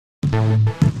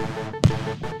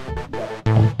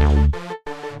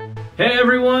Hey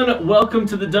everyone, welcome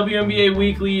to the WNBA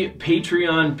Weekly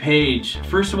Patreon page.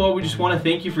 First of all, we just want to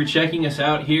thank you for checking us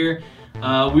out here.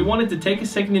 We wanted to take a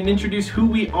second and introduce who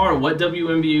we are, what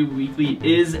WNBA Weekly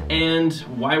is, and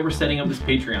why we're setting up this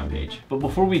Patreon page. But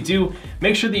before we do,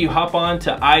 make sure that you hop on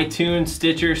to iTunes,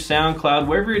 Stitcher, SoundCloud,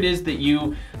 wherever it is that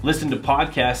you listen to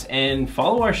podcasts, and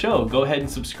follow our show. Go ahead and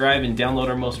subscribe and download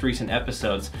our most recent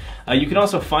episodes. You can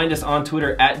also find us on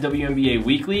Twitter at WNBA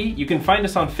Weekly. You can find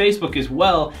us on Facebook as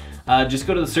well. Just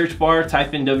go to the search bar,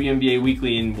 type in WNBA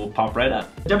Weekly, and we'll pop right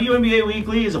up. WNBA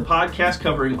Weekly is a podcast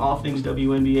covering all things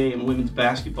WNBA and women's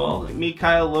basketball. Me,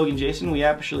 Kyle, Logan, Jason, we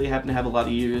actually happen to have a lot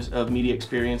of years of media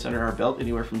experience under our belt,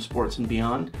 anywhere from sports and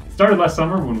beyond. It started last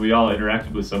summer when we all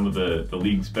interacted with some of the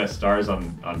league's best stars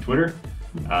on Twitter,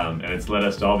 and it's led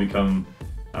us to all become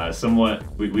somewhat,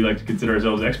 we like to consider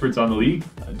ourselves experts on the league.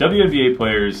 WNBA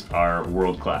players are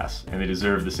world class, and they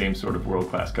deserve the same sort of world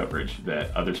class coverage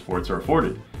that other sports are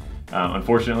afforded.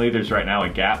 Unfortunately, there's right now a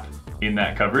gap in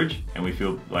that coverage, and we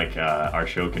feel like our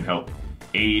show can help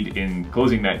aid in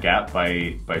closing that gap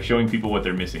by showing people what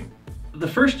they're missing. The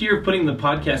first year of putting the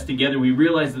podcast together, we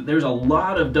realized that there's a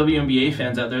lot of WNBA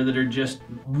fans out there that are just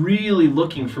really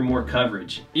looking for more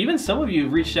coverage. Even some of you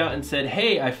have reached out and said,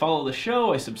 hey, I follow the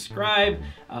show, I subscribe,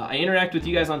 I interact with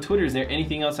you guys on Twitter. Is there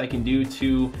anything else I can do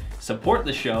to support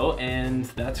the show? And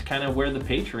that's kind of where the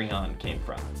Patreon came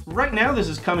from. Right now, this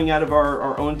is coming out of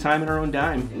our own time and our own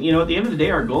dime. You know, at the end of the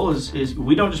day, our goal is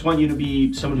we don't just want you to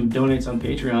be someone who donates on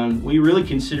Patreon. We really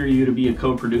consider you to be a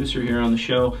co-producer here on the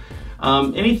show.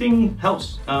 Anything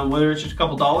helps, whether it's just a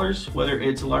couple dollars, whether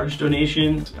it's a large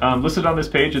donation. Listed on this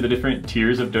page are the different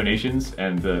tiers of donations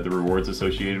and the rewards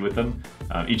associated with them.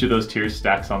 Each of those tiers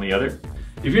stacks on the other.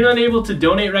 If you're not able to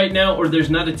donate right now, or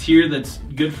there's not a tier that's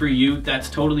good for you, that's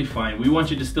totally fine. We want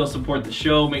you to still support the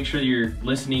show. Make sure you're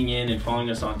listening in and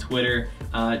following us on Twitter.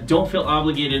 Don't feel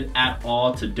obligated at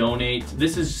all to donate.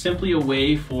 This is simply a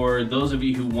way for those of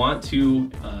you who want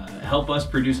to help us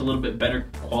produce a little bit better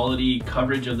quality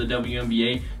coverage of the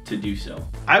WNBA to do so.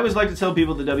 I always like to tell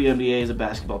people the WNBA is a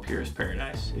basketball purist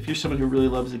paradise. If you're someone who really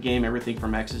loves the game, everything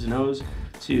from X's and O's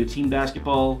to team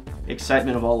basketball,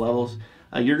 excitement of all levels,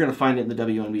 you're going to find it in the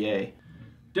WNBA.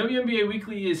 WNBA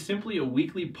Weekly is simply a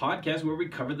weekly podcast where we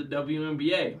cover the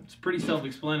WNBA. It's pretty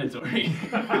self-explanatory.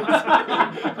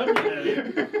 I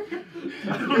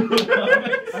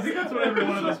think that's what every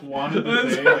one of us wanted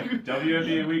to say. Like,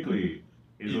 WNBA Weekly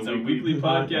is It's a weekly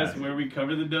podcast where we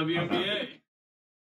cover the WNBA.